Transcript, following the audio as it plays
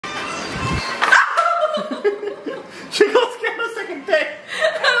She got scared a second time.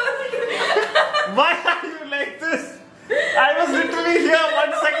 Why are you like this? I was literally here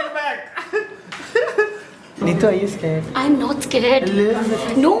 1 second back. Neetu, are you scared? I'm not scared.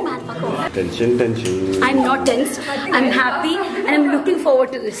 No man, fuck off. Tension, tension. I'm not tense. I'm happy and I'm looking forward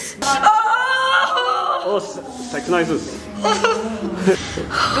to this. Oh, sex noises.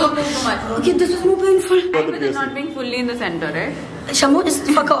 Don't move too much. Okay, this was more painful. With it not being fully in the center, right? Shamu, just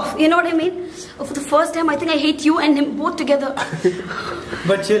fuck off. You know what I mean? For the first time, I think I hate you and him both together.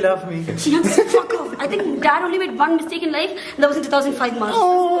 But you love me. Sham, just fuck off. I think Dad only made one mistake in life, and that was in 2005 March.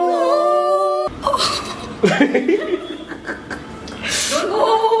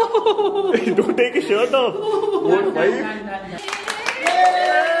 Don't take your shirt off. Why?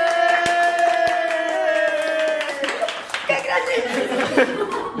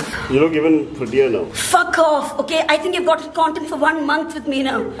 You look even prettier now. Fuck off, okay? I think you've got content for 1 month with me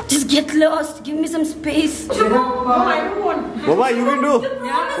now. Just get lost. Give me some space. Mama, I don't want. Mama, you will do.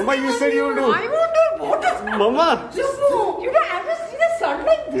 Mama, you said you will do. I won't do. What is that? Mama. You don't ever see the sun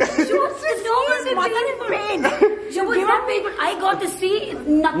like this. It's mother in pain. I got to see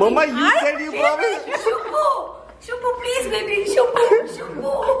nothing. Mama, you said you promised. Shubhu, please, baby.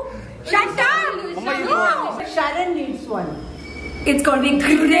 Shubhu. Shut up. Mama, you promised. Sharon needs one. It's gonna be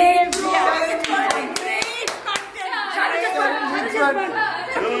great, bro. Yeah. It's gonna be great.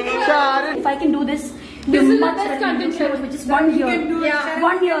 Sharon. If I can do this, This is the best content show. which is 1 year. can do it, Sharon.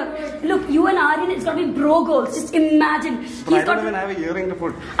 1 year. Look, you and Aryan, it's gonna be bro goals. Just imagine. But I don't even have a earring to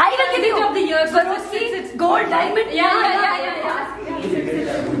put. I will give you of the year. Swarovski, gold, diamond. Yeah.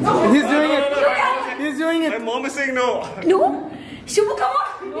 He's doing it. He's doing it. My mom is saying no. No? Shubhu, come on.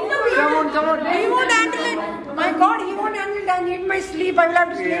 Come on. He won't handle it. My God, he won't handle it. I need my sleep. I will have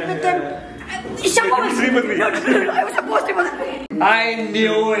to sleep with him. Shubhu. Sleep with me. No, I was supposed to. I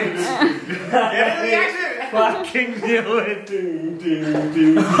knew it. Fucking knew it.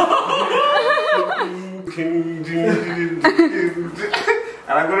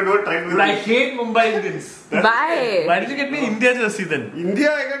 And I'm going to do it trying to. I hate Mumbai Indians. Bye. Why did you get me India jersey then? India,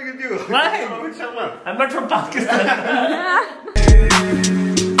 I can't get you. Why? Rohit Sharma. I'm not from Pakistan.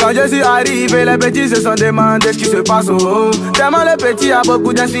 Quand je suis arrivé, les petits se sont demandé ce qui se passe au haut. Tellement les petits a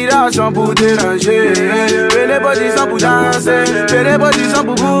beaucoup d'inspiration pour déranger. Fais les positions pour danser, fais les positions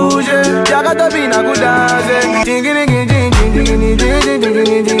pour bouger. Y'a qu'à te bina pour danser.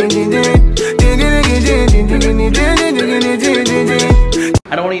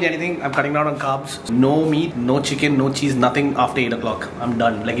 I don't want to eat anything. I'm cutting down on carbs. No meat, no chicken, no cheese, nothing after 8 o'clock. I'm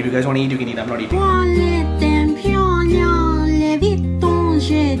done. Like if you guys want to eat, you can eat. I'm not eating.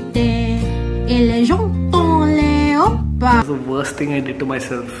 That's the worst thing I did to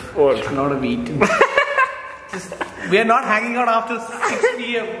myself. What? Not have eaten. We are not hanging out after 6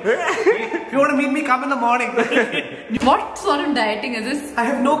 p.m. If you want to meet me, come in the morning. What sort of dieting is this? I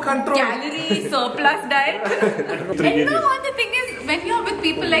have no control. Calorie surplus diet? And you know what the thing is, when you're with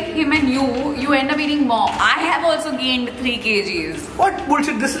people like him and you end up eating more. I have also gained 3 kgs. What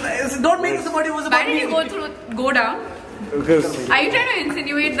bullshit this is? Don't make somebody who's about Why did you go down? Because. Are you trying to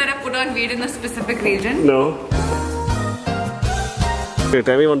insinuate that I put on weight in a specific region? No. Okay,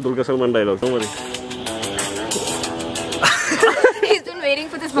 tell me one Dulquer Salman dialogue. Don't worry. He's been waiting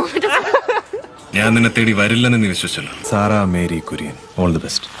for this moment. ഞാൻ നിന്നെ തേടി വരില്ലെന്ന് നീ വിശ്വസിച്ചല്ലോ. Sarah Mary Kurian. All the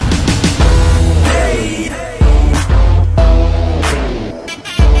best.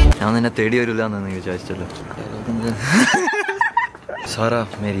 ഞാൻ നിന്നെ തേടി വരില്ലെന്ന് നീ വിചാരിച്ചല്ലോ. Sarah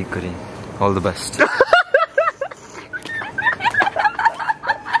Mary Kurian. All the best.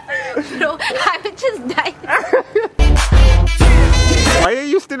 Bro, I would just die. Why are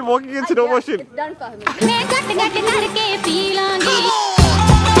you still walking in slow motion? It's done, Fahim.